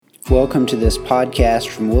Welcome to this podcast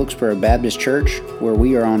from Wilkesboro Baptist Church, where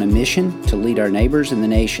we are on a mission to lead our neighbors and the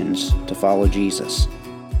nations to follow Jesus.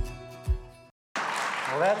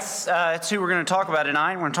 Well, that's who we're going to talk about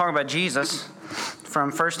tonight. We're going to talk about Jesus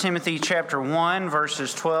from 1 Timothy chapter 1,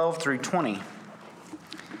 verses 12 through 20.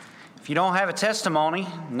 If you don't have a testimony,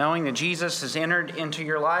 knowing that Jesus has entered into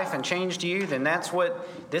your life and changed you, then that's what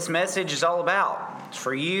this message is all about. It's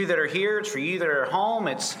for you that are here. It's for you that are at home.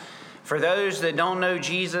 It's for those that don't know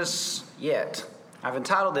Jesus yet. I've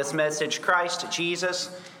entitled this message, Christ Jesus,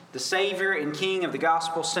 the Savior and King of the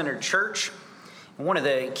Gospel-Centered Church. And one of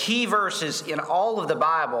the key verses in all of the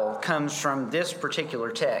Bible comes from this particular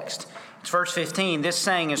text. It's verse 15. This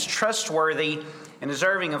saying is trustworthy and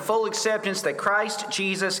deserving of full acceptance that Christ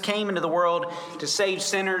Jesus came into the world to save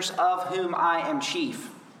sinners, of whom I am chief.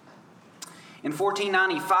 In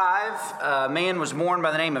 1495, a man was born by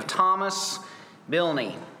the name of Thomas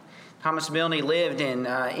Bilney. Thomas Bilney lived in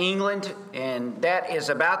England, and that is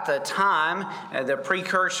about the time, the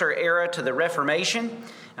precursor era to the Reformation,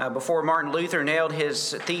 before Martin Luther nailed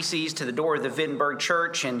his theses to the door of the Wittenberg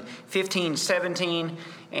Church in 1517.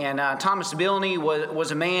 And Thomas Bilney was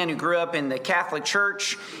a man who grew up in the Catholic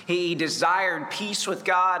Church. He desired peace with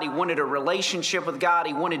God. He wanted a relationship with God.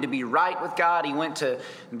 He wanted to be right with God. He went to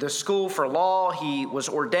the school for law. He was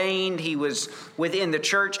ordained. He was within the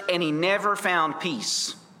church, and he never found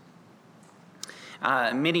peace.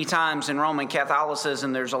 Many times in Roman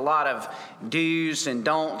Catholicism, there's a lot of do's and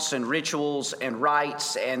don'ts and rituals and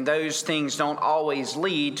rites, and those things don't always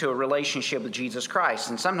lead to a relationship with Jesus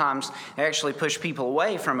Christ. And sometimes they actually push people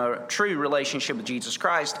away from a true relationship with Jesus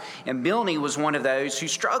Christ, and Bilney was one of those who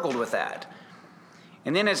struggled with that.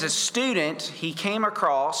 And then as a student, he came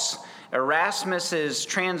across Erasmus's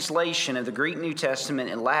translation of the Greek New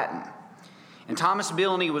Testament in Latin. And Thomas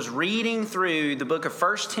Bilney was reading through the book of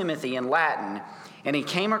 1 Timothy in Latin, and he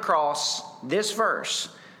came across this verse,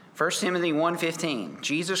 1 Timothy 1:15.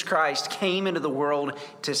 Jesus Christ came into the world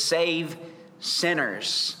to save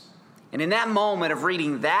sinners. And in that moment of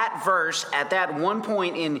reading that verse at that one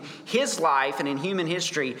point in his life and in human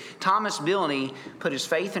history, Thomas Bilney put his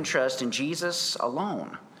faith and trust in Jesus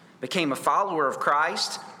alone, became a follower of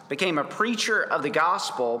Christ, became a preacher of the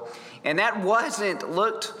gospel, and that wasn't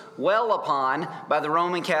looked well upon by the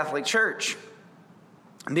Roman Catholic Church.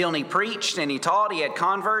 Bilney preached and he taught. He had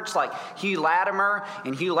converts like Hugh Latimer,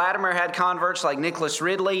 and Hugh Latimer had converts like Nicholas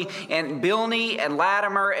Ridley, and Bilney and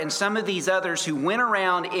Latimer and some of these others who went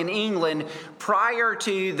around in England prior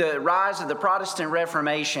to the rise of the Protestant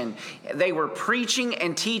Reformation. They were preaching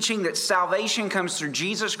and teaching that salvation comes through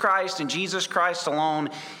Jesus Christ and Jesus Christ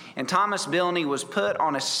alone. And Thomas Bilney was put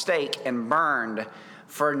on a stake and burned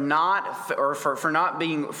for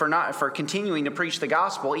continuing to preach the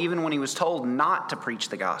gospel, even when he was told not to preach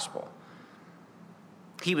the gospel.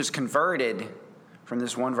 He was converted from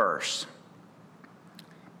this one verse.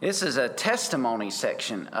 This is a testimony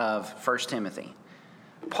section of 1 Timothy.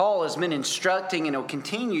 Paul has been instructing, and will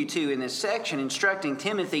continue to in this section, instructing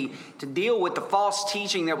Timothy to deal with the false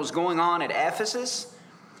teaching that was going on at Ephesus.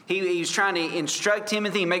 He was trying to instruct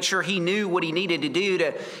Timothy and make sure he knew what he needed to do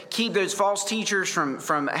to keep those false teachers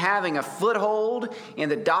from having a foothold in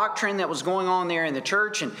the doctrine that was going on there in the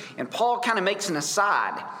church. And Paul kind of makes an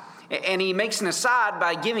aside. And he makes an aside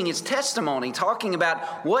by giving his testimony, talking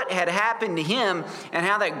about what had happened to him and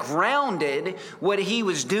how that grounded what he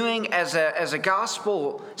was doing as a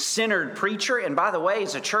gospel-centered preacher. And by the way,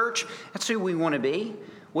 as a church, that's who we want to be.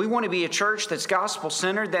 We want to be a church that's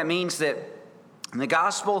gospel-centered. That means that the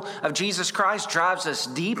gospel of Jesus Christ drives us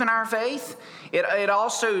deep in our faith. It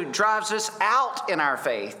also drives us out in our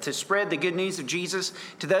faith to spread the good news of Jesus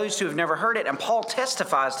to those who have never heard it. And Paul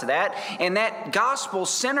testifies to that. And that gospel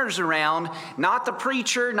centers around not the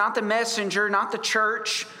preacher, not the messenger, not the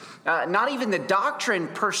church, not even the doctrine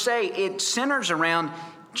per se. It centers around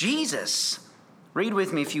Jesus. Read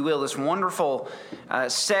with me, if you will, this wonderful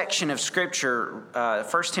section of Scripture,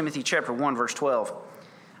 1 Timothy chapter 1, verse 12.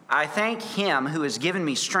 I thank him who has given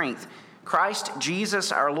me strength, Christ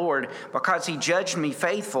Jesus our Lord, because he judged me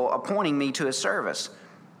faithful, appointing me to his service.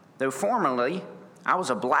 Though formerly I was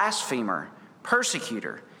a blasphemer,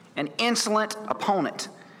 persecutor, an insolent opponent,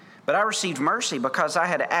 but I received mercy because I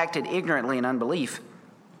had acted ignorantly in unbelief.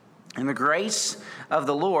 And the grace of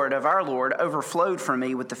the Lord, of our Lord, overflowed from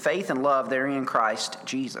me with the faith and love that are in Christ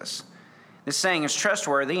Jesus. This saying is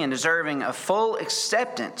trustworthy and deserving of full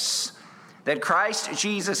acceptance, that Christ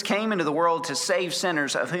Jesus came into the world to save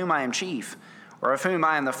sinners, of whom I am chief, or of whom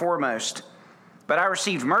I am the foremost. But I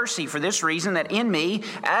received mercy for this reason, that in me,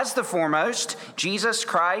 as the foremost, Jesus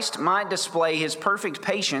Christ might display his perfect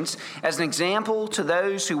patience as an example to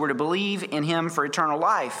those who were to believe in him for eternal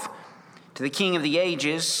life. To the King of the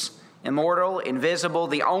ages, immortal, invisible,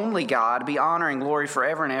 the only God, be honor and glory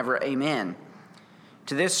forever and ever. Amen.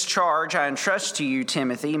 To this charge I entrust to you,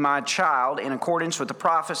 Timothy, my child, in accordance with the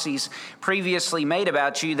prophecies previously made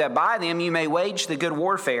about you, that by them you may wage the good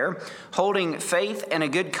warfare, holding faith and a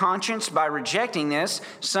good conscience. By rejecting this,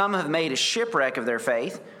 some have made a shipwreck of their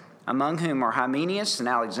faith, among whom are Hymenaeus and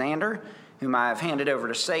Alexander, whom I have handed over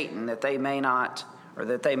to Satan, that they may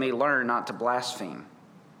learn not to blaspheme.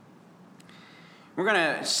 We're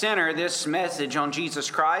going to center this message on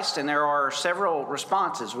Jesus Christ, and there are several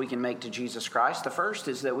responses we can make to Jesus Christ. The first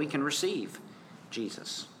is that we can receive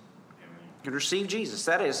Jesus. We can receive Jesus.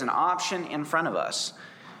 That is an option in front of us.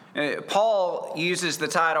 Paul uses the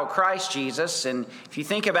title Christ Jesus, and if you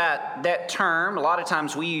think about that term, a lot of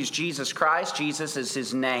times we use Jesus Christ. Jesus is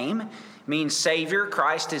his name, means Savior.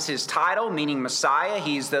 Christ is his title, meaning Messiah.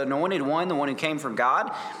 He's the anointed one, the one who came from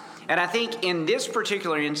God. And I think in this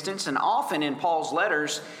particular instance, and often in Paul's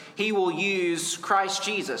letters, he will use Christ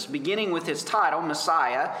Jesus, beginning with his title,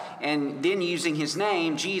 Messiah, and then using his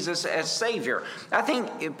name, Jesus, as Savior. I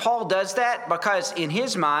think Paul does that because in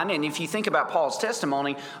his mind, and if you think about Paul's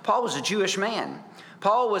testimony, Paul was a Jewish man.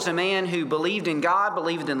 Paul was a man who believed in God,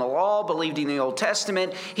 believed in the law, believed in the Old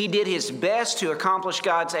Testament. He did his best to accomplish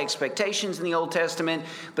God's expectations in the Old Testament,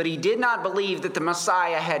 but he did not believe that the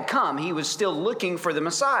Messiah had come. He was still looking for the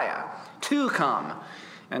Messiah to come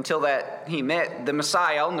until that he met the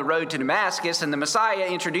Messiah on the road to Damascus, and the Messiah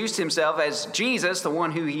introduced himself as Jesus, the one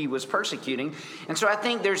who he was persecuting. And so I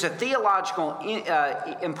think there's a theological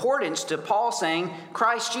importance to Paul saying,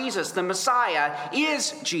 Christ Jesus, the Messiah,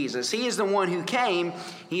 is Jesus. He is the one who came.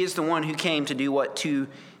 He is the one who came to do what? To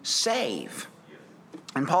save.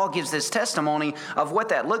 And Paul gives this testimony of what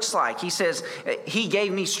that looks like. He says, he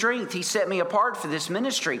gave me strength. He set me apart for this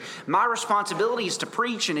ministry. My responsibility is to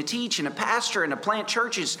preach and to teach and to pastor and to plant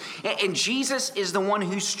churches. And Jesus is the one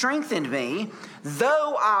who strengthened me,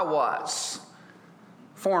 though I was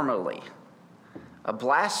formerly a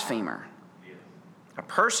blasphemer, a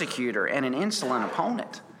persecutor, and an insolent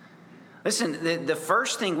opponent. Listen, the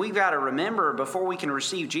first thing we've got to remember before we can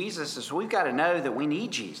receive Jesus is we've got to know that we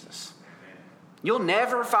need Jesus. You'll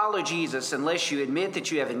never follow Jesus unless you admit that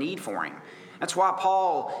you have a need for him. That's why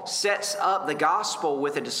Paul sets up the gospel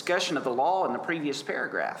with a discussion of the law in the previous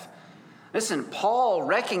paragraph. Listen, Paul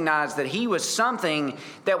recognized that he was something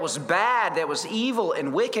that was bad, that was evil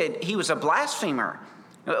and wicked. He was a blasphemer.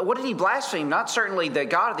 What did he blaspheme? Not certainly the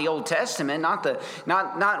God of the Old Testament,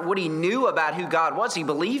 not what he knew about who God was. He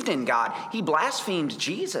believed in God. He blasphemed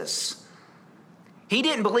Jesus. He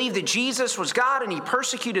didn't believe that Jesus was God, and he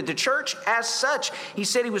persecuted the church as such. He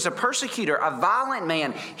said he was a persecutor, a violent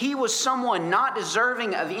man. He was someone not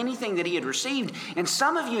deserving of anything that he had received. And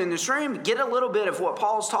some of you in this room get a little bit of what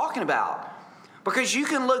Paul's talking about. Because you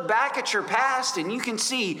can look back at your past and you can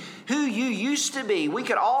see who you used to be. We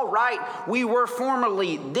could all write, we were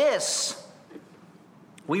formerly this.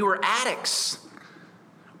 We were addicts.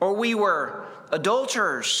 Or we were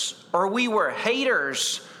adulterers. Or we were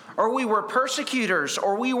haters. Or we were persecutors,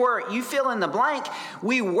 or we were, you fill in the blank,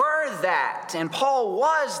 we were that. And Paul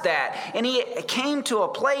was that. And he came to a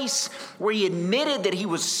place where he admitted that he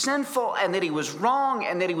was sinful and that he was wrong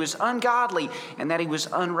and that he was ungodly and that he was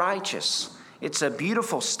unrighteous. It's a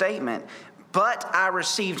beautiful statement. But I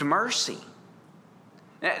received mercy.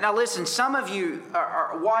 Now listen, some of you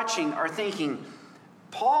are watching are thinking,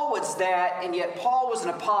 Paul was that, and yet Paul was an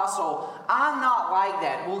apostle. I'm not like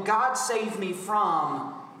that. Will God save me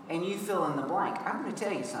from... And you fill in the blank. I'm going to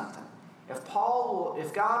tell you something. If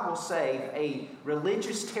God will save a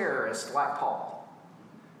religious terrorist like Paul,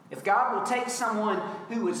 if God will take someone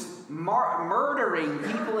who was murdering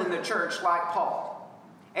people in the church like Paul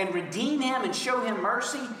and redeem him and show him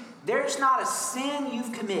mercy, there's not a sin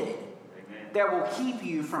you've committed that will keep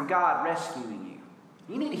you from God rescuing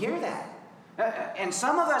you. You need to hear that. And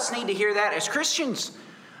some of us need to hear that as Christians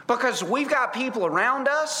because we've got people around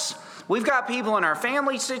us. We've got people in our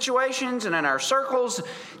family situations and in our circles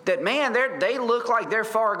that, man, they look like they're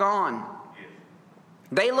far gone.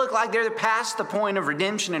 They look like they're past the point of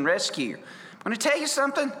redemption and rescue. I'm going to tell you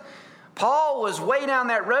something. Paul was way down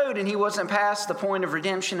that road and he wasn't past the point of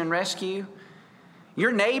redemption and rescue.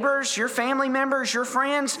 Your neighbors, your family members, your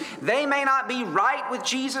friends, they may not be right with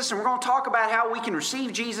Jesus, and we're going to talk about how we can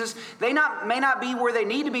receive Jesus. They may not be where they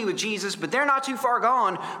need to be with Jesus, but they're not too far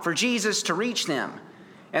gone for Jesus to reach them.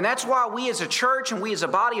 And that's why we as a church and we as a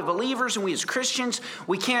body of believers and we as Christians,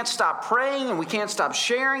 we can't stop praying and we can't stop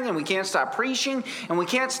sharing and we can't stop preaching and we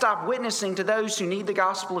can't stop witnessing to those who need the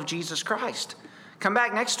gospel of Jesus Christ. Come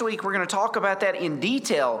back next week, we're going to talk about that in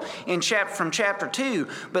detail from chapter 2.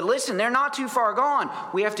 But listen, they're not too far gone.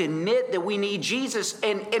 We have to admit that we need Jesus.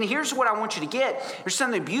 And here's what I want you to get. There's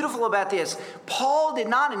something beautiful about this. Paul did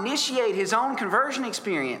not initiate his own conversion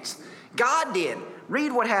experience. God did.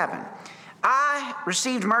 Read what happened. I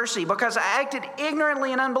received mercy because I acted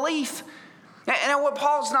ignorantly in unbelief. And what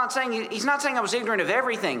Paul's not saying, he's not saying I was ignorant of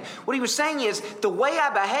everything. What he was saying is the way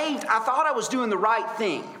I behaved, I thought I was doing the right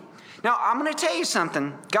thing. Now, I'm going to tell you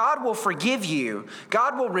something. God will forgive you.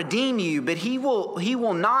 God will redeem you, but He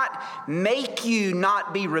will not make you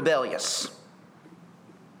not be rebellious.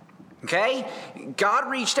 Okay? God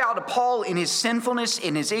reached out to Paul in his sinfulness,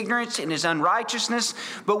 in his ignorance, in his unrighteousness.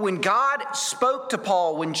 But when God spoke to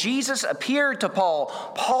Paul, when Jesus appeared to Paul,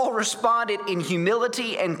 Paul responded in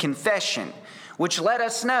humility and confession, which let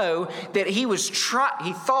us know that he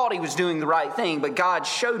thought he was doing the right thing, but God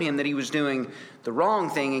showed him that he was doing the wrong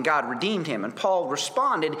thing, and God redeemed him. And Paul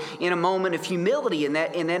responded in a moment of humility in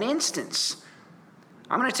that instance.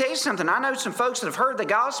 I'm going to tell you something. I know some folks that have heard the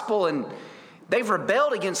gospel and they've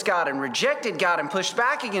rebelled against God and rejected God and pushed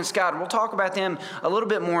back against God. We'll talk about them a little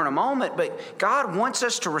bit more in a moment, but God wants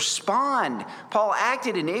us to respond. Paul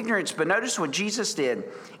acted in ignorance, but notice what Jesus did.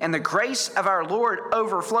 And the grace of our Lord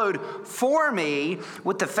overflowed for me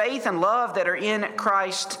with the faith and love that are in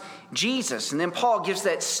Christ Jesus. And then Paul gives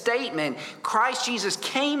that statement, Christ Jesus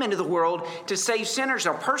came into the world to save sinners.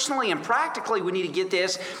 Now, personally and practically, we need to get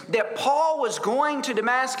this, that Paul was going to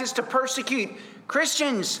Damascus to persecute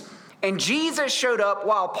Christians. And Jesus showed up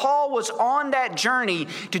while Paul was on that journey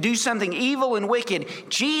to do something evil and wicked.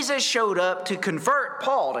 Jesus showed up to convert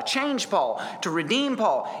Paul, to change Paul, to redeem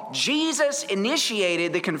Paul. Jesus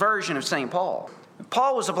initiated the conversion of St. Paul.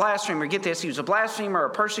 Paul was a blasphemer. Get this, he was a blasphemer, a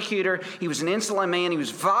persecutor. He was an insolent man. He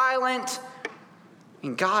was violent.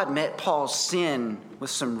 And God met Paul's sin with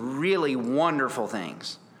some really wonderful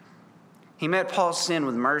things. He met Paul's sin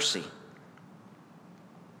with mercy.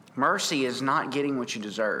 Mercy is not getting what you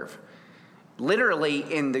deserve. Literally,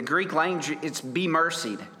 in the Greek language, it's be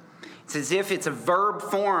mercied. It's as if it's a verb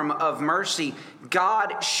form of mercy.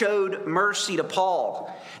 God showed mercy to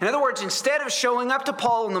Paul. In other words, instead of showing up to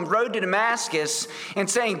Paul on the road to Damascus and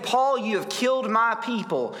saying, Paul, you have killed my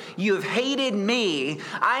people. You have hated me.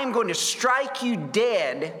 I am going to strike you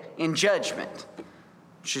dead in judgment,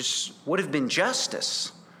 which would have been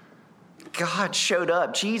justice. God showed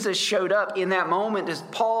up. Jesus showed up in that moment as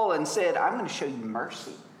Paul and said, I'm going to show you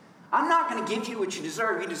mercy. I'm not going to give you what you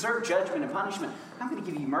deserve. You deserve judgment and punishment. I'm going to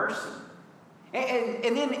give you mercy.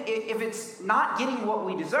 And then if it's not getting what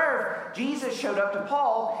we deserve, Jesus showed up to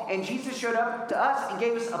Paul and Jesus showed up to us and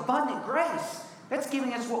gave us abundant grace. That's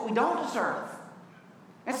giving us what we don't deserve.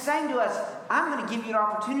 That's saying to us, I'm going to give you an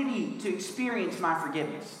opportunity to experience my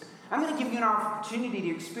forgiveness. I'm going to give you an opportunity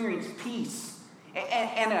to experience peace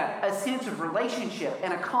and a sense of relationship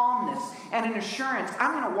and a calmness and an assurance.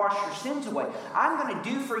 I'm going to wash your sins away. I'm going to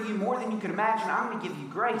do for you more than you can imagine. I'm going to give you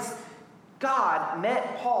grace. God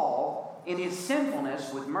met Paul in his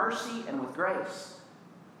sinfulness with mercy and with grace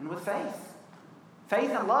and with faith.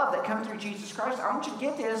 Faith and love that come through Jesus Christ. I want you to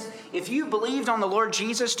get this. If you believed on the Lord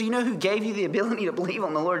Jesus, do you know who gave you the ability to believe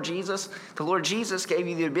on the Lord Jesus? The Lord Jesus gave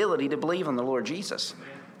you the ability to believe on the Lord Jesus.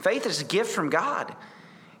 Faith is a gift from God.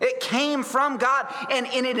 It came from God, and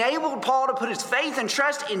it enabled Paul to put his faith and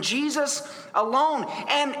trust in Jesus alone.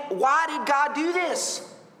 And why did God do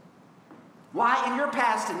this? Why in your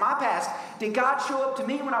past, in my past, did God show up to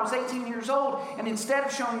me when I was 18 years old, and instead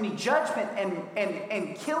of showing me judgment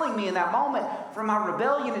and killing me in that moment for my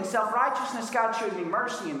rebellion and self-righteousness, God showed me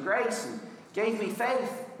mercy and grace and gave me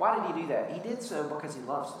faith? Why did he do that? He did so because he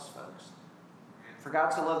loves us, folks. For God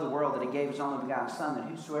so loved the world that he gave his only begotten Son, that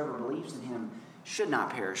whosoever believes in him should not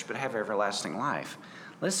perish, but have everlasting life.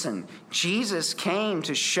 Listen, Jesus came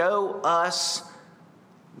to show us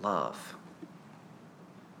love.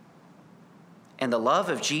 And the love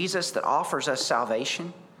of Jesus that offers us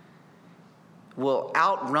salvation will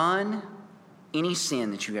outrun any sin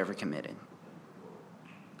that you ever committed.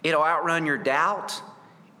 It'll outrun your doubt.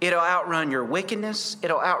 It'll outrun your wickedness.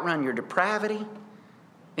 It'll outrun your depravity.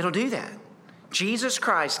 It'll do that. Jesus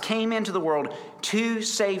Christ came into the world to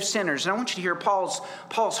save sinners. And I want you to hear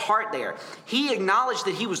Paul's heart there. He acknowledged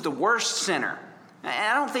that he was the worst sinner. And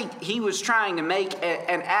I don't think he was trying to make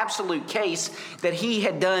an absolute case that he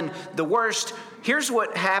had done the worst. Here's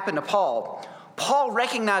what happened to Paul. Paul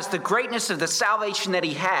recognized the greatness of the salvation that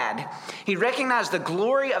he had. He recognized the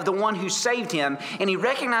glory of the one who saved him, and he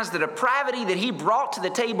recognized the depravity that he brought to the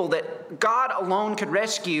table that God alone could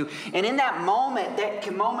rescue. And in that moment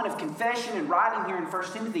of confession and writing here in 1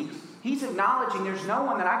 Timothy, he's acknowledging there's no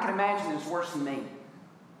one that I can imagine is worse than me.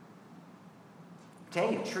 I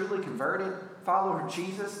tell you, truly converted follower of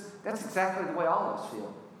Jesus, that's exactly the way all of us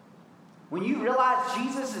feel. When you realize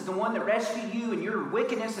Jesus is the one that rescued you and your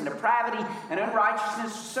wickedness and depravity and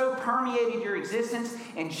unrighteousness so permeated your existence,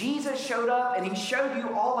 and Jesus showed up and he showed you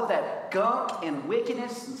all of that gunk and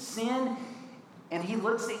wickedness and sin, and he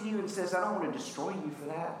looks at you and says, I don't want to destroy you for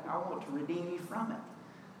that. I want to redeem you from it.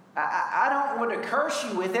 I don't want to curse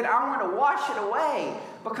you with it. I want to wash it away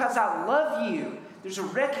because I love you. There's a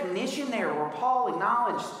recognition there where Paul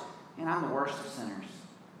acknowledged, and I'm the worst of sinners.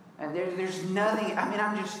 And there's nothing,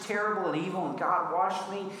 I'm just terrible and evil, and God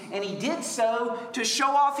washed me. And he did so to show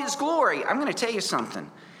off his glory. I'm going to tell you something.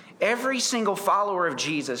 Every single follower of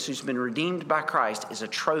Jesus who's been redeemed by Christ is a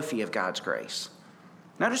trophy of God's grace.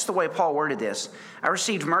 Notice the way Paul worded this. I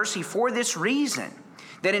received mercy for this reason,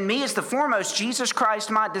 that in me as the foremost, Jesus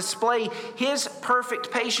Christ might display his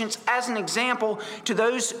perfect patience as an example to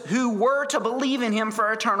those who were to believe in him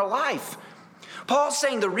for eternal life. Paul's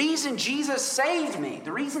saying the reason Jesus saved me,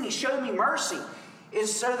 the reason he showed me mercy,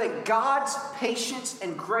 is so that God's patience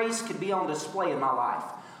and grace could be on display in my life.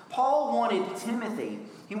 Paul wanted Timothy,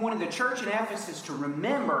 he wanted the church in Ephesus to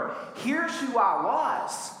remember, here's who I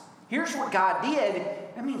was. Here's what God did.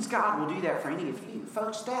 That means God will do that for any of you.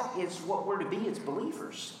 Folks, that is what we're to be as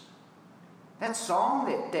believers. That song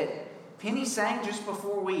that Penny sang just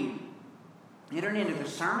before we entered into the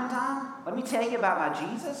sermon time, let me tell you about my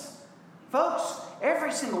Jesus. Folks,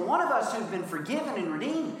 every single one of us who've been forgiven and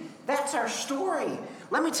redeemed, that's our story.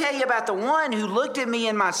 Let me tell you about the one who looked at me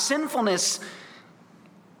in my sinfulness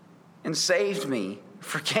and saved me,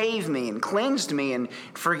 forgave me, and cleansed me, and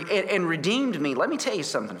redeemed me. Let me tell you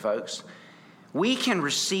something, folks. We can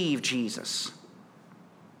receive Jesus.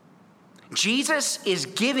 Jesus is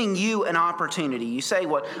giving you an opportunity. You say,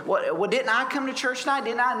 what, didn't I come to church tonight?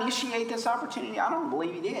 Didn't I initiate this opportunity? I don't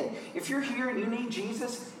believe you did. If you're here and you need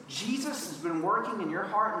Jesus, Jesus has been working in your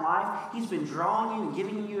heart and life. He's been drawing you and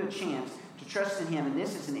giving you a chance to trust in him. And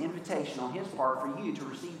this is an invitation on his part for you to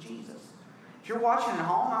receive Jesus. If you're watching at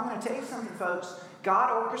home, I'm going to tell you something, folks.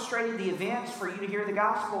 God orchestrated the events for you to hear the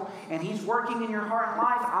gospel, and he's working in your heart and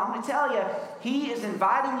life. I'm going to tell you, he is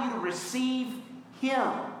inviting you to receive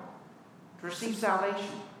him. To receive salvation.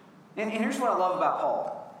 And here's what I love about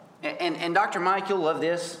Paul. And Dr. Mike, you'll love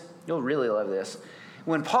this. You'll really love this.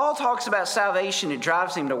 When Paul talks about salvation, it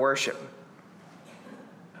drives him to worship.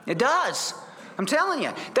 It does. I'm telling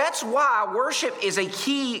you. That's why worship is a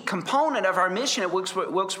key component of our mission at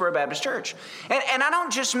Wilkesboro Baptist Church. And I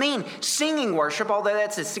don't just mean singing worship, although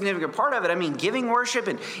that's a significant part of it. I mean giving worship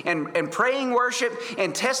and praying worship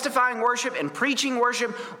and testifying worship and preaching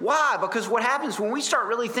worship. Why? Because what happens when we start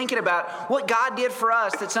really thinking about what God did for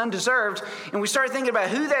us that's undeserved, and we start thinking about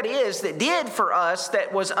who that is that did for us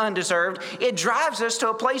that was undeserved, it drives us to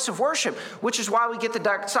a place of worship, which is why we get the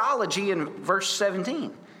doxology in verse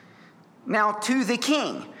 17. Now to the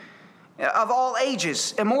King of all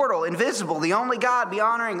ages, immortal, invisible, the only God, be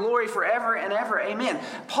honor and glory forever and ever. Amen.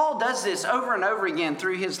 Paul does this over and over again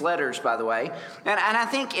through his letters, by the way. And I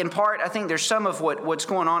think in part, there's some of what's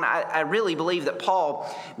going on. I really believe that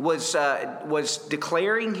Paul was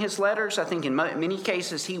declaring his letters. I think in many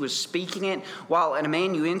cases he was speaking it while an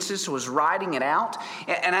amanuensis was writing it out.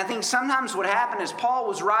 And I think sometimes what happened is Paul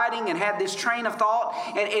was writing and had this train of thought,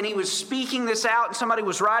 and he was speaking this out, and somebody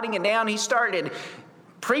was writing it down. He started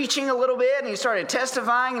preaching a little bit, and he started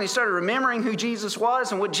testifying, and he started remembering who Jesus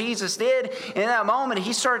was and what Jesus did. And in that moment,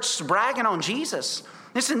 he starts bragging on Jesus.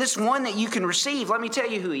 Listen, this one that you can receive, let me tell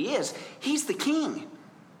you who he is. He's the King.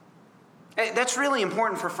 That's really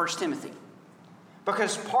important for 1 Timothy.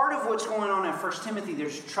 Because part of what's going on in 1 Timothy,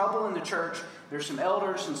 there's trouble in the church. There's some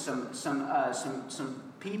elders and some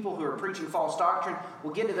people who are preaching false doctrine.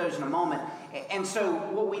 We'll get to those in a moment. And so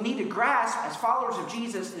what we need to grasp as followers of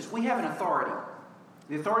Jesus is we have an authority.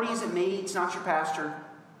 The authority isn't me, it's not your pastor.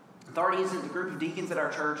 The authority isn't the group of deacons at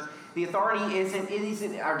our church. The authority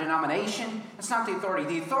isn't our denomination. That's not the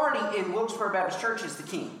authority. The authority in Wilkesboro Baptist Church is the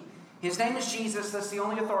King. His name is Jesus. That's the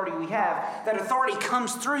only authority we have. That authority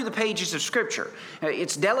comes through the pages of Scripture.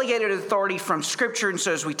 It's delegated authority from Scripture, and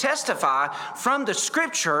so as we testify from the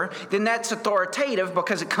Scripture, then that's authoritative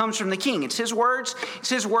because it comes from the King. It's His words. It's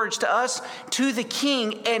His words to us, to the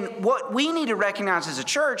King. And what we need to recognize as a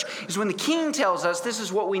church is when the King tells us this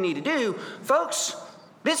is what we need to do, folks,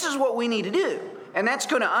 this is what we need to do. And that's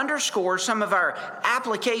going to underscore some of our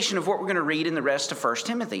application of what we're going to read in the rest of 1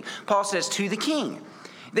 Timothy. Paul says, to the king.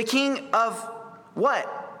 The king of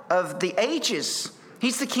what? Of the ages.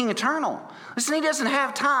 He's the king eternal. Listen, he doesn't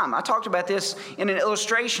have time. I talked about this in an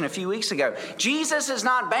illustration a few weeks ago. Jesus is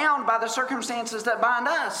not bound by the circumstances that bind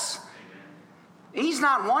us. He's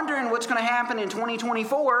not wondering what's going to happen in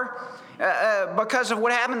 2024 because of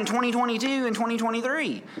what happened in 2022 and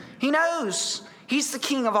 2023. He knows. He's the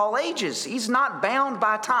king of all ages. He's not bound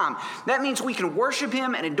by time. That means we can worship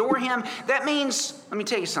him and adore him. That means, let me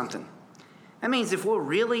tell you something. That means if we'll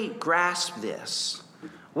really grasp this,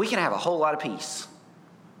 we can have a whole lot of peace.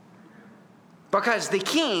 Because the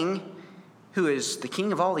king, who is the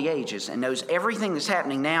king of all the ages and knows everything that's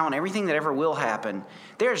happening now and everything that ever will happen,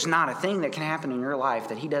 there's not a thing that can happen in your life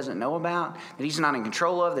that he doesn't know about, that he's not in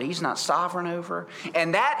control of, that he's not sovereign over.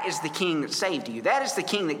 And that is the king that saved you. That is the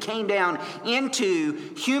king that came down into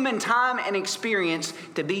human time and experience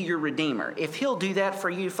to be your redeemer. If he'll do that for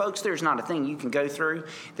you, folks, there's not a thing you can go through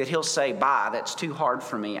that he'll say, bye, that's too hard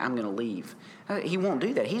for me, I'm going to leave. He won't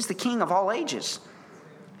do that. He's the king of all ages.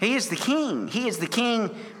 He is the king. He is the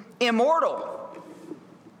king immortal.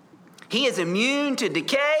 He is immune to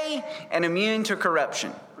decay and immune to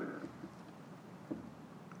corruption.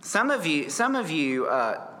 Some of you,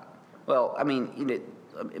 let me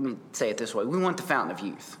say it this way. We want the fountain of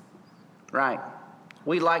youth, right?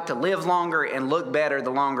 We like to live longer and look better the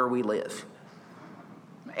longer we live.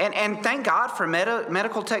 And thank God for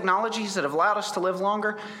medical technologies that have allowed us to live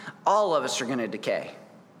longer. All of us are going to decay.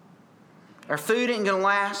 Our food ain't going to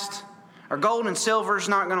last. Our gold and silver is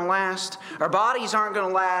not going to last. Our bodies aren't going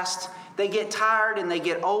to last. They get tired and they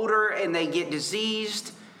get older and they get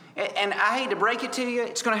diseased. And I hate to break it to you,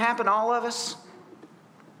 it's going to happen to all of us.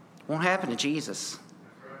 It won't happen to Jesus.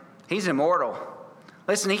 He's immortal.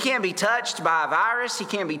 Listen, he can't be touched by a virus. He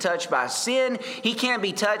can't be touched by sin. He can't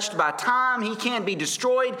be touched by time. He can't be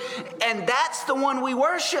destroyed. And that's the one we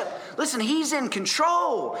worship. Listen, he's in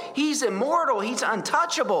control. He's immortal. He's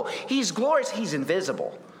untouchable. He's glorious. He's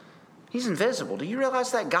invisible. He's invisible. Do you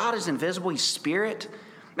realize that God is invisible? He's spirit.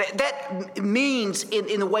 That means,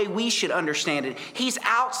 in the way we should understand it, he's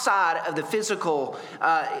outside of the physical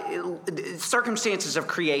circumstances of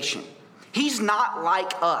creation. He's not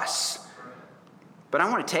like us. But I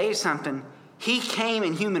want to tell you something. He came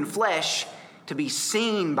in human flesh to be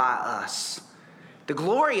seen by us. The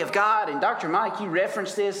glory of God, and Dr. Mike, you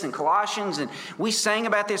referenced this in Colossians, and we sang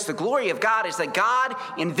about this. The glory of God is that God,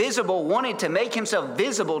 invisible, wanted to make himself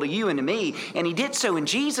visible to you and to me, and he did so in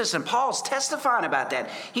Jesus, and Paul's testifying about that.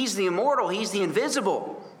 He's the immortal, he's the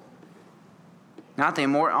invisible. Not the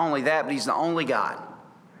immortal, only that, but he's the only God.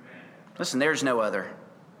 Listen, there's no other.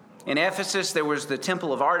 In Ephesus, there was the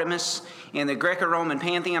temple of Artemis. In the Greco-Roman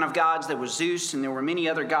pantheon of gods, there was Zeus, and there were many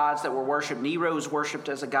other gods that were worshipped. Nero was worshipped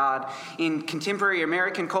as a god. In contemporary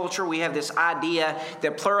American culture, we have this idea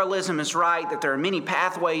that pluralism is right, that there are many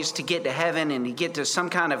pathways to get to heaven and to get to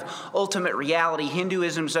some kind of ultimate reality.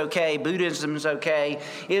 Hinduism's okay, Buddhism's okay,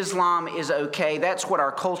 Islam is okay. That's what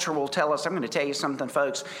our culture will tell us. I'm going to tell you something,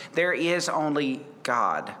 folks. There is only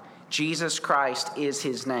God. Jesus Christ is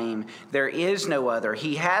his name. There is no other.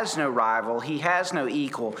 He has no rival. He has no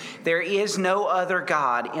equal. There is no other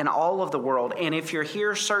God in all of the world. And if you're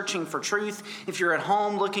here searching for truth, if you're at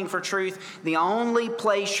home looking for truth, the only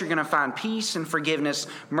place you're going to find peace and forgiveness,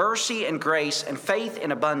 mercy and grace, and faith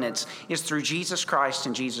in abundance is through Jesus Christ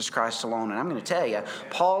and Jesus Christ alone. And I'm going to tell you,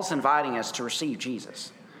 Paul's inviting us to receive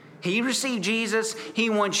Jesus. He received Jesus. He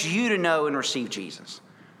wants you to know and receive Jesus.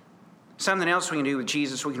 Something else we can do with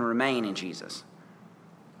Jesus, we can remain in Jesus.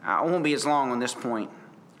 I won't be as long on this point.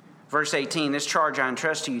 Verse 18, this charge I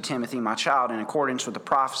entrust to you, Timothy, my child, in accordance with the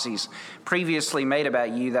prophecies previously made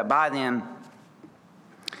about you, that by them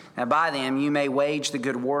you may wage the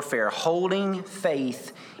good warfare, holding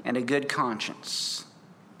faith and a good conscience.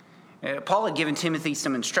 Paul had given Timothy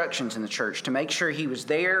some instructions in the church to make sure he was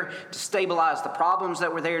there to stabilize the problems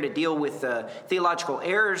that were there, to deal with the theological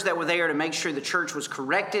errors that were there, to make sure the church was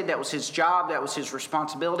corrected. That was his job. That was his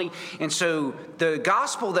responsibility. And so the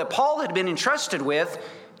gospel that Paul had been entrusted with,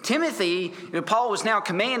 Timothy, Paul was now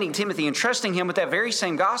commanding Timothy and trusting him with that very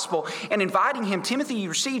same gospel and inviting him, Timothy, you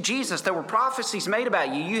received Jesus. There were prophecies made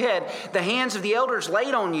about you. You had the hands of the elders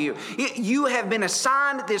laid on you. You have been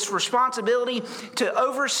assigned this responsibility to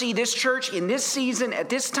oversee this church in this season, at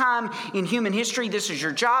this time in human history. This is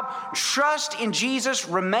your job. Trust in Jesus.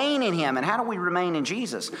 Remain in him. And how do we remain in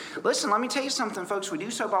Jesus? Listen, let me tell you something, folks. We do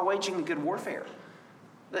so by waging a good warfare.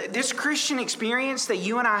 This Christian experience that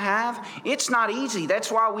you and I have, it's not easy. That's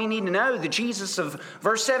why we need to know the Jesus of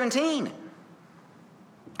verse 17.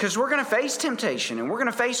 Because we're going to face temptation, and we're going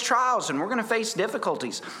to face trials, and we're going to face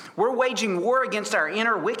difficulties. We're waging war against our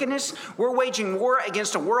inner wickedness. We're waging war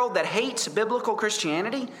against a world that hates biblical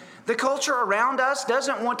Christianity. The culture around us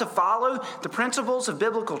doesn't want to follow the principles of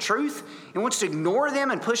biblical truth. It wants to ignore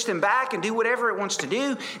them and push them back and do whatever it wants to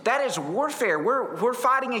do. That is warfare. We're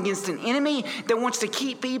fighting against an enemy that wants to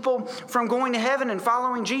keep people from going to heaven and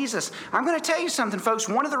following Jesus. I'm going to tell you something, folks.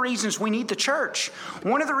 One of the reasons we need the church,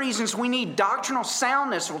 one of the reasons we need doctrinal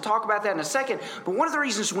soundness, we'll talk about that in a second, but one of the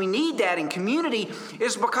reasons we need that in community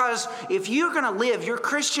is because if you're going to live your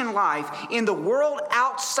Christian life in the world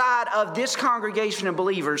outside of this congregation of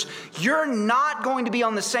believers, you're not going to be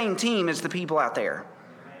on the same team as the people out there.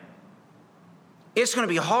 It's going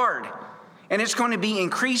to be hard, and it's going to be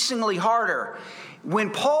increasingly harder.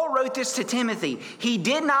 When Paul wrote this to Timothy, he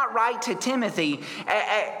did not write to Timothy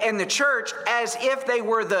and the church as if they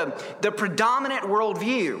were the predominant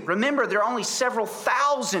worldview. Remember, there are only several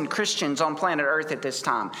thousand Christians on planet Earth at this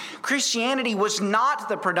time. Christianity was not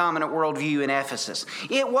the predominant worldview in Ephesus.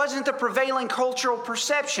 It wasn't the prevailing cultural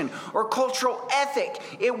perception or cultural ethic.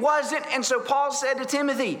 It wasn't. And so Paul said to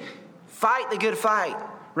Timothy, fight the good fight.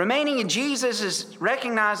 Remaining in Jesus is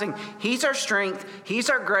recognizing He's our strength, He's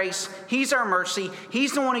our grace, He's our mercy,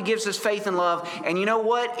 He's the one who gives us faith and love. And you know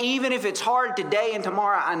what? Even if it's hard today and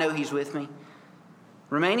tomorrow, I know He's with me.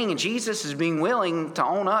 Remaining in Jesus is being willing to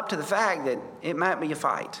own up to the fact that it might be a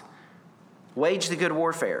fight. Wage the good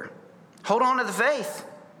warfare. Hold on to the faith.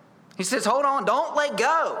 He says, hold on, don't let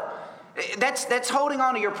go. That's holding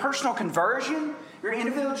on to your personal conversion, your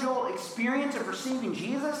individual experience of receiving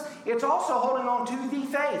Jesus. It's also holding on to the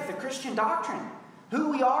faith, the Christian doctrine,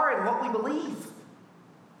 who we are and what we believe.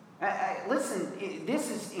 Listen,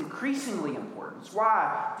 this is increasingly important. It's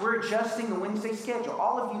why we're adjusting the Wednesday schedule.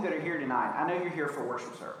 All of you that are here tonight, I know you're here for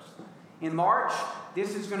worship service. In March,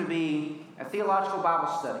 this is going to be a theological Bible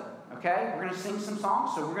study. Okay? We're going to sing some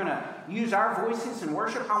songs, so we're going to use our voices in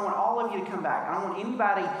worship. I want all of you to come back. I don't want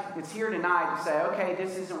anybody that's here tonight to say, okay,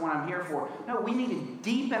 this isn't what I'm here for. No, we need to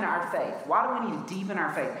deepen our faith. Why do we need to deepen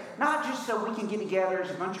our faith? Not just so we can get together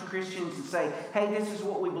as a bunch of Christians and say, hey, this is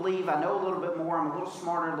what we believe. I know a little bit more. I'm a little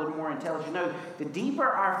smarter, a little more intelligent. No, the deeper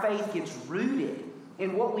our faith gets rooted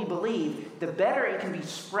in what we believe, the better it can be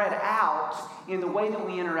spread out in the way that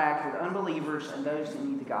we interact with unbelievers and those that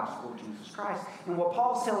need the gospel of Jesus Christ. And what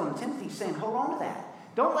Paul's telling Timothy is saying, hold on to that.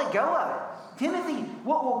 Don't let go of it. Timothy,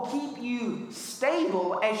 what will keep you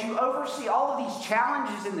stable as you oversee all of these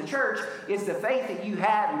challenges in the church is the faith that you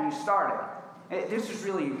had when you started. This is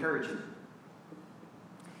really encouraging.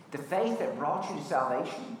 The faith that brought you to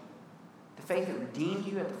salvation, the faith that redeemed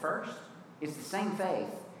you at the first, is the same faith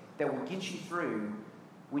that will get you through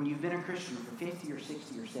when you've been a Christian for 50 or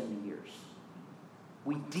 60 or 70 years.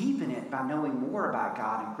 We deepen it by knowing more about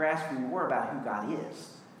God and grasping more about who God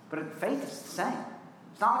is. But faith is the same.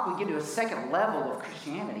 It's not like we get to a second level of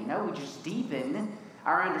Christianity. No, we just deepen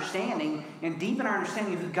our understanding and deepen our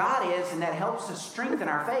understanding of who God is, and that helps us strengthen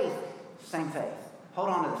our faith. Same faith. Hold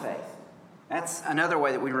on to the faith. That's another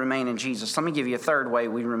way that we remain in Jesus. Let me give you a third way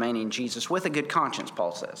we remain in Jesus, with a good conscience,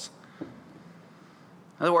 Paul says.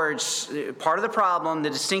 In other words, part of the problem, the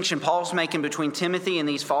distinction Paul's making between Timothy and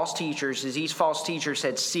these false teachers is these false teachers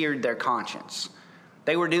had seared their conscience.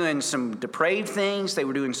 They were doing some depraved things. They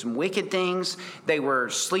were doing some wicked things. They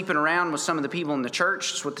were sleeping around with some of the people in the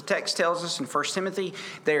church. That's what the text tells us in 1 Timothy.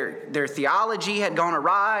 Their theology had gone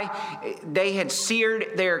awry. They had seared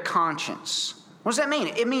their conscience. What does that mean?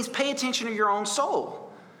 It means pay attention to your own soul.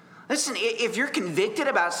 Listen, if you're convicted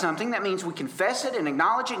about something, that means we confess it and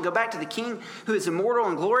acknowledge it and go back to the King who is immortal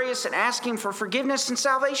and glorious and ask Him for forgiveness and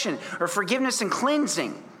salvation, or forgiveness and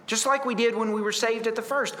cleansing, just like we did when we were saved at the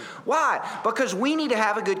first. Why? Because we need to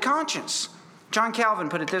have a good conscience. John Calvin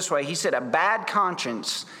put it this way. He said, a bad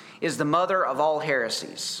conscience is the mother of all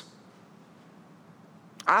heresies.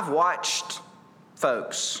 I've watched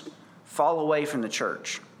folks fall away from the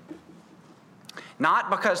church.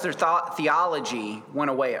 Not because their theology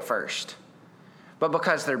went away at first, but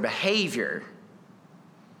because their behavior,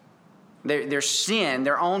 their sin,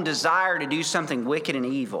 their own desire to do something wicked and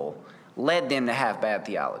evil led them to have bad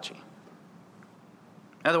theology.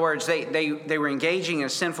 In other words, they were engaging in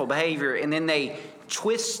sinful behavior, and then they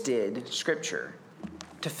twisted Scripture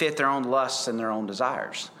to fit their own lusts and their own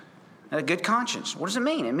desires. A good conscience, what does it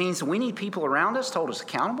mean? It means that we need people around us to hold us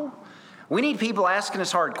accountable. We need people asking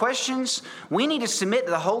us hard questions. We need to submit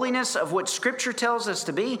to the holiness of what Scripture tells us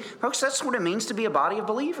to be. Folks, that's what it means to be a body of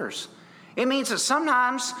believers. It means that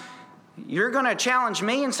sometimes you're going to challenge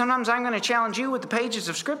me, and sometimes I'm going to challenge you with the pages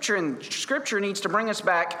of Scripture, and Scripture needs to bring us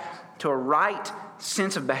back to a right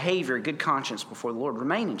sense of behavior, a good conscience before the Lord.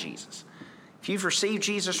 Remain in Jesus. If you've received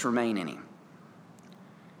Jesus, remain in him.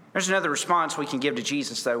 There's another response we can give to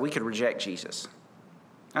Jesus, though. We could reject Jesus.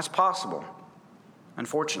 That's possible,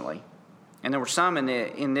 unfortunately. And there were some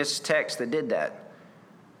in this text that did that.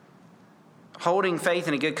 Holding faith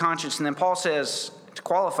and a good conscience. And then Paul says, to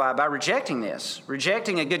qualify, by rejecting this,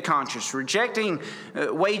 rejecting a good conscience, rejecting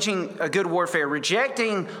waging a good warfare,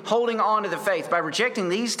 rejecting holding on to the faith, by rejecting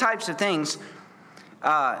these types of things,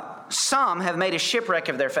 some have made a shipwreck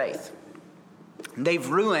of their faith. They've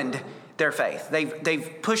ruined their faith.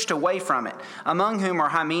 They've pushed away from it. Among whom are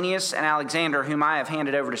Hymenaeus and Alexander, whom I have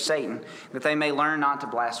handed over to Satan, that they may learn not to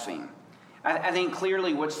blaspheme. I think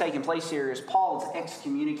clearly what's taking place here is Paul's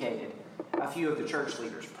excommunicated a few of the church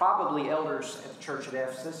leaders, probably elders at the church at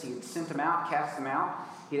Ephesus. He had sent them out, cast them out.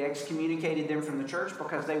 He had excommunicated them from the church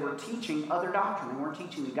because they were teaching other doctrine. They weren't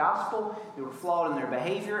teaching the gospel. They were flawed in their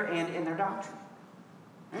behavior and in their doctrine.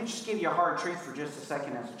 Let me just give you a hard truth for just a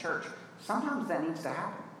second as a church. Sometimes that needs to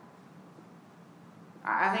happen.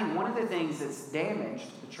 I think one of the things that's damaged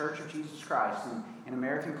the Church of Jesus Christ in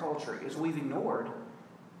American culture is we've ignored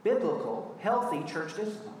biblical, healthy church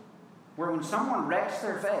discipline. Where when someone wrecks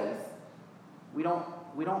their faith, we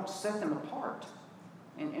don't set them apart.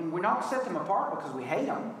 And we don't set them apart because we hate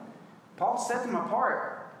them. Paul set them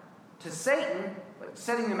apart to Satan,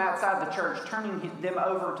 setting them outside the church, turning them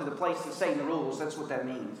over to the place that Satan rules. That's what that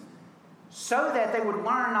means. So that they would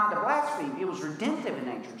learn not to blaspheme. It was redemptive in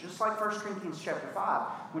nature, just like 1 Corinthians chapter 5,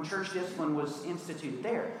 when church discipline was instituted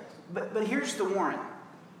there. But here's the warning.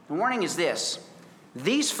 The warning is this.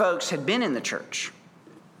 These folks had been in the church.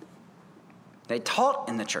 They taught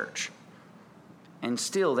in the church. And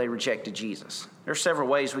still they rejected Jesus. There are several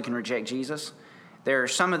ways we can reject Jesus. There are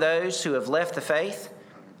some of those who have left the faith.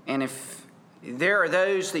 And if there are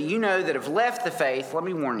those that you know that have left the faith, let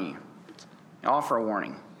me warn you. I offer a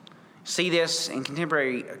warning. See this in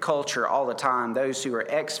contemporary culture all the time. Those who are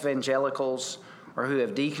ex-evangelicals or who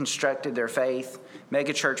have deconstructed their faith,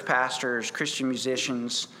 megachurch pastors, Christian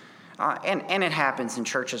musicians, and it happens in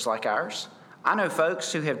churches like ours. I know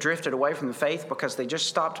folks who have drifted away from the faith because they just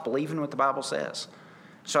stopped believing what the Bible says.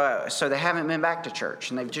 So they haven't been back to church,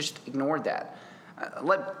 and they've just ignored that.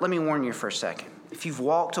 Let me warn you for a second. If you've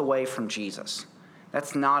walked away from Jesus,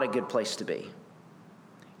 that's not a good place to be.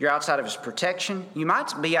 You're outside of his protection. You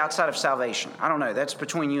might be outside of salvation. I don't know. That's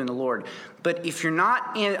between you and the Lord. But if you're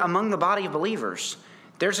not among the body of believers,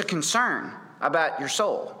 there's a concern about your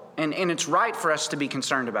soul. And it's right for us to be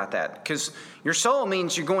concerned about that, because your soul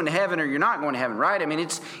means you're going to heaven or you're not going to heaven, right? I mean,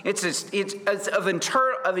 it's of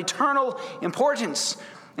eternal importance.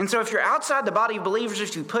 And so if you're outside the body of believers,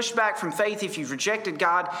 if you push back from faith, if you've rejected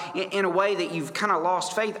God in a way that you've kind of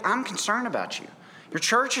lost faith, I'm concerned about you. Your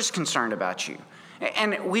church is concerned about you.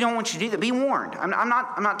 And we don't want you to do that. Be warned. I'm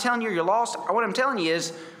not telling you you're lost. What I'm telling you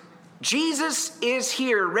is Jesus is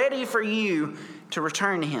here ready for you to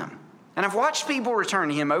return to him. And I've watched people return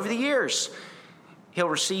to him over the years. He'll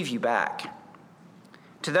receive you back.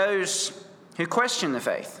 To those who question the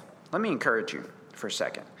faith, let me encourage you for a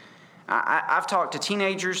second. I've talked to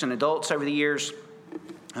teenagers and adults over the years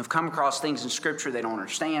who've come across things in Scripture they don't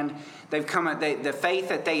understand. The faith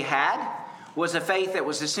that they had was a faith that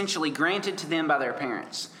was essentially granted to them by their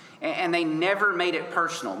parents. And they never made it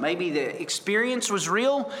personal. Maybe the experience was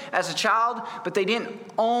real as a child, but they didn't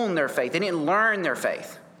own their faith. They didn't learn their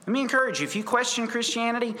faith. Let me encourage you, if you question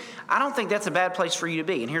Christianity, I don't think that's a bad place for you to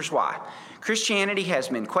be. And here's why. Christianity has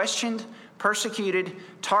been questioned, persecuted,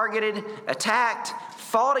 targeted, attacked,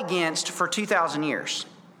 fought against for 2,000 years.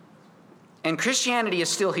 And Christianity is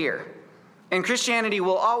still here. And Christianity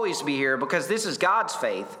will always be here because this is God's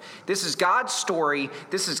faith. This is God's story.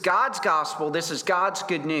 This is God's gospel. This is God's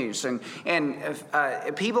good news. And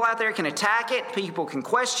people out there can attack it. People can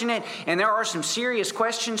question it. And there are some serious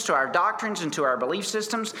questions to our doctrines and to our belief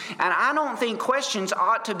systems. And I don't think questions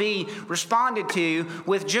ought to be responded to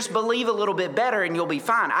with just believe a little bit better and you'll be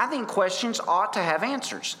fine. I think questions ought to have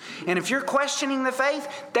answers. And if you're questioning the faith,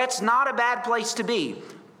 that's not a bad place to be.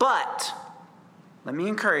 But let me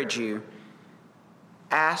encourage you.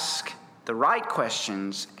 Ask the right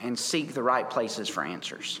questions and seek the right places for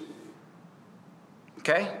answers.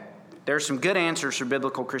 Okay? There are some good answers for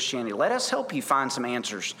biblical Christianity. Let us help you find some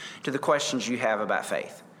answers to the questions you have about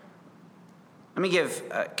faith. Let me give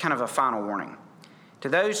kind of a final warning. To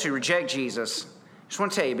those who reject Jesus, I just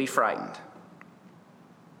want to tell you, be frightened.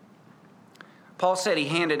 Paul said he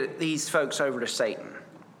handed these folks over to Satan.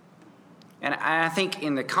 And I think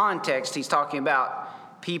in the context, he's talking about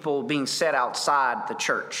people being set outside the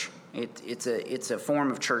church. It's a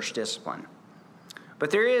form of church discipline.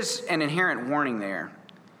 But there is an inherent warning there.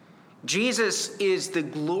 Jesus is the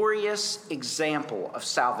glorious example of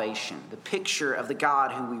salvation, the picture of the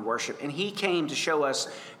God who we worship. And he came to show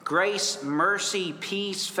us grace, mercy,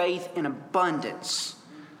 peace, faith in abundance.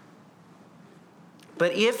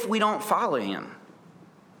 But if we don't follow him,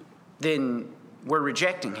 then we're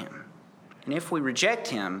rejecting him. And if we reject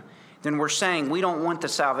him, then we're saying we don't want the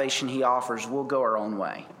salvation he offers. We'll go our own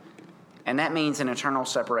way. And that means an eternal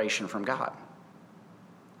separation from God.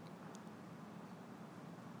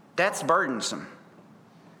 That's burdensome.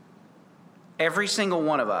 Every single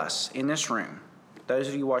one of us in this room, those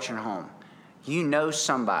of you watching at home, you know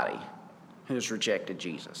somebody who's rejected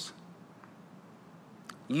Jesus.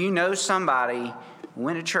 You know somebody who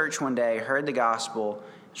went to church one day, heard the gospel,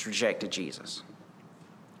 has rejected Jesus.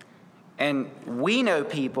 And we know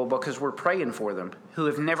people, because we're praying for them, who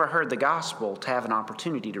have never heard the gospel to have an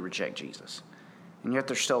opportunity to reject Jesus. And yet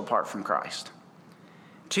they're still apart from Christ.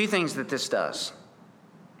 Two things that this does.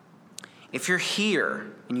 If you're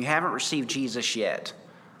here and you haven't received Jesus yet,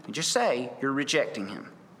 you just say you're rejecting him.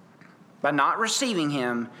 By not receiving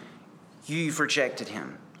him, you've rejected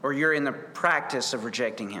him, or you're in the practice of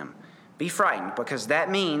rejecting him. Be frightened, because that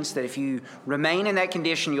means that if you remain in that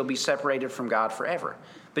condition, you'll be separated from God forever.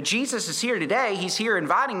 But Jesus is here today. He's here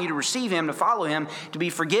inviting you to receive him, to follow him, to be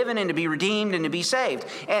forgiven and to be redeemed and to be saved.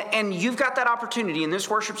 And you've got that opportunity in this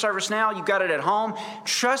worship service now. You've got it at home.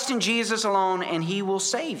 Trust in Jesus alone and he will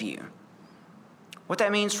save you. What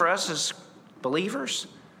that means for us as believers,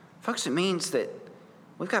 folks, it means that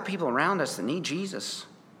we've got people around us that need Jesus.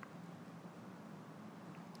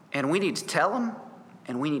 And we need to tell them,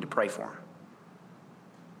 and we need to pray for them.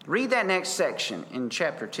 Read that next section in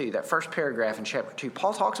chapter 2, that first paragraph in chapter 2.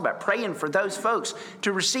 Paul talks about praying for those folks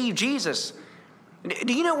to receive Jesus.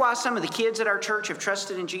 Do you know why some of the kids at our church have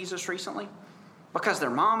trusted in Jesus recently? Because their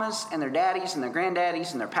mamas and their daddies and their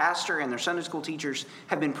granddaddies and their pastor and their Sunday school teachers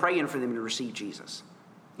have been praying for them to receive Jesus.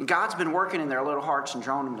 And God's been working in their little hearts and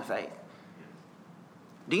drawing them to faith.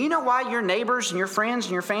 Do you know why your neighbors and your friends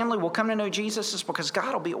and your family will come to know Jesus? It's because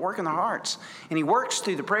God will be at work in their hearts. And he works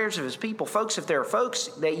through the prayers of his people. Folks, if there are folks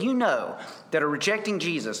that you know that are rejecting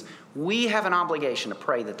Jesus, we have an obligation to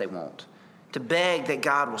pray that they won't. To beg that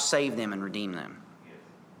God will save them and redeem them.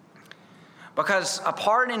 Because a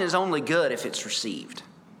pardon is only good if it's received.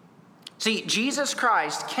 See, Jesus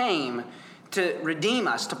Christ came to redeem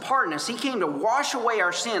us, to pardon us. He came to wash away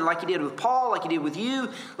our sin like he did with Paul, like he did with you,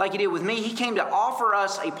 like he did with me. He came to offer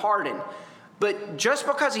us a pardon. But just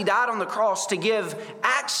because he died on the cross to give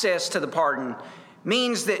access to the pardon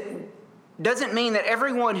doesn't mean that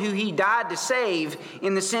everyone who he died to save,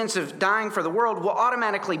 in the sense of dying for the world, will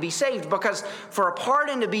automatically be saved. Because for a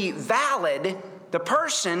pardon to be valid, the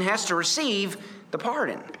person has to receive the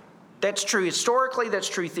pardon. That's true historically, that's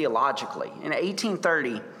true theologically. In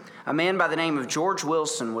 1830, a man by the name of George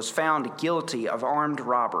Wilson was found guilty of armed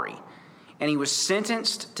robbery, and he was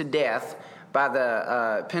sentenced to death by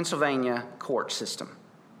the Pennsylvania court system.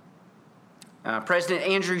 President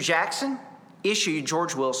Andrew Jackson issued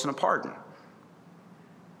George Wilson a pardon.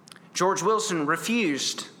 George Wilson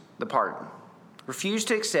refused the pardon, refused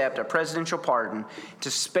to accept a presidential pardon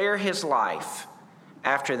to spare his life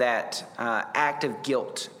after that act of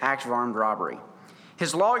guilt, act of armed robbery.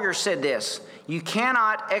 His lawyer said this: "You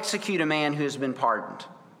cannot execute a man who has been pardoned."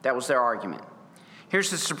 That was their argument. Here's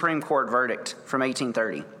the Supreme Court verdict from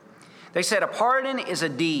 1830. They said, "A pardon is a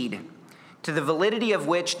deed to the validity of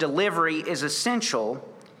which delivery is essential,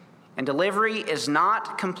 and delivery is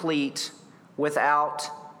not complete without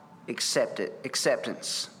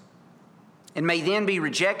acceptance. It may then be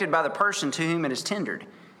rejected by the person to whom it is tendered.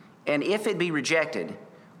 And if it be rejected,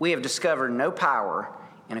 we have discovered no power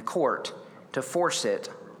in a court to force it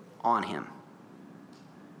on him."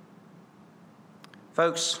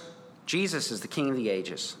 Folks, Jesus is the King of the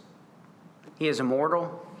ages. He is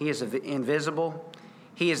immortal. He is invisible.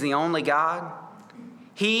 He is the only God.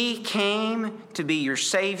 He came to be your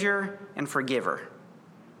Savior and forgiver.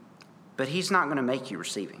 But he's not going to make you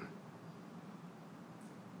receive him.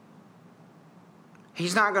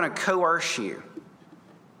 He's not going to coerce you.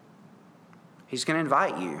 He's going to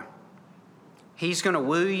invite you. He's going to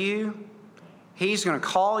woo you. He's going to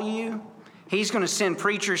call you. He's going to send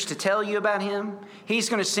preachers to tell you about him. He's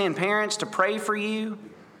going to send parents to pray for you.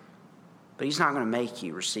 But he's not going to make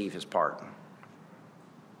you receive his pardon.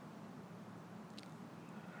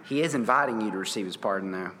 He is inviting you to receive his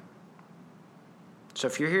pardon, though. So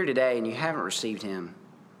if you're here today and you haven't received him,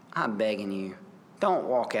 I'm begging you, don't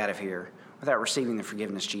walk out of here without receiving the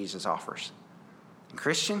forgiveness Jesus offers. And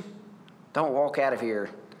Christian, don't walk out of here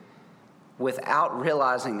without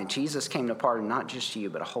realizing that Jesus came to pardon not just you,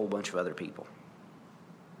 but a whole bunch of other people.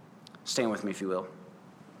 Stand with me if you will.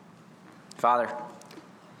 Father,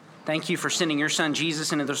 thank you for sending your son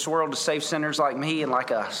Jesus into this world to save sinners like me and like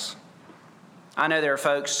us. I know there are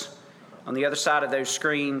folks on the other side of those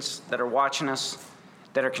screens that are watching us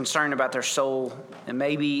that are concerned about their soul and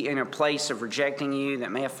maybe in a place of rejecting you,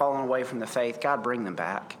 that may have fallen away from the faith. God, bring them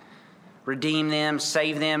back. Redeem them,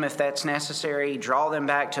 save them if that's necessary. Draw them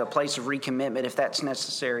back to a place of recommitment if that's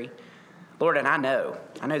necessary. Lord, and I know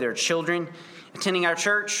there are children attending our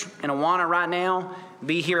church in Awana right now,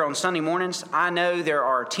 be here on Sunday mornings. I know there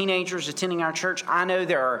are teenagers attending our church. I know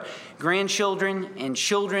there are grandchildren and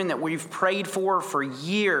children that we've prayed for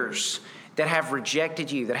years that have rejected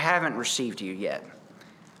you, that haven't received you yet.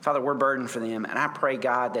 Father, we're burdened for them, and I pray,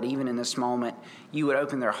 God, that even in this moment, you would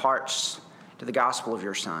open their hearts to the gospel of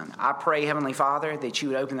your Son. I pray, Heavenly Father, that you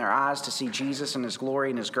would open their eyes to see Jesus and his glory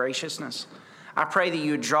and his graciousness. I pray that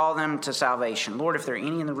you would draw them to salvation. Lord, if there are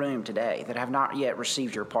any in the room today that have not yet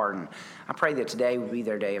received your pardon, I pray that today would be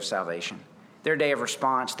their day of salvation, their day of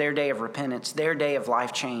response, their day of repentance, their day of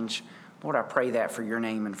life change. Lord, I pray that for your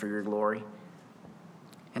name and for your glory.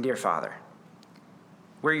 And dear Father,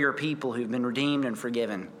 we're your people who've been redeemed and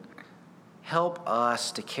forgiven. Help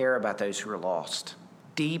us to care about those who are lost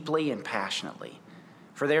deeply and passionately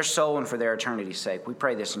for their soul and for their eternity's sake. We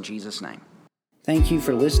pray this in Jesus' name. Thank you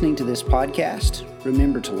for listening to this podcast.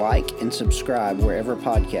 Remember to like and subscribe wherever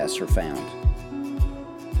podcasts are found.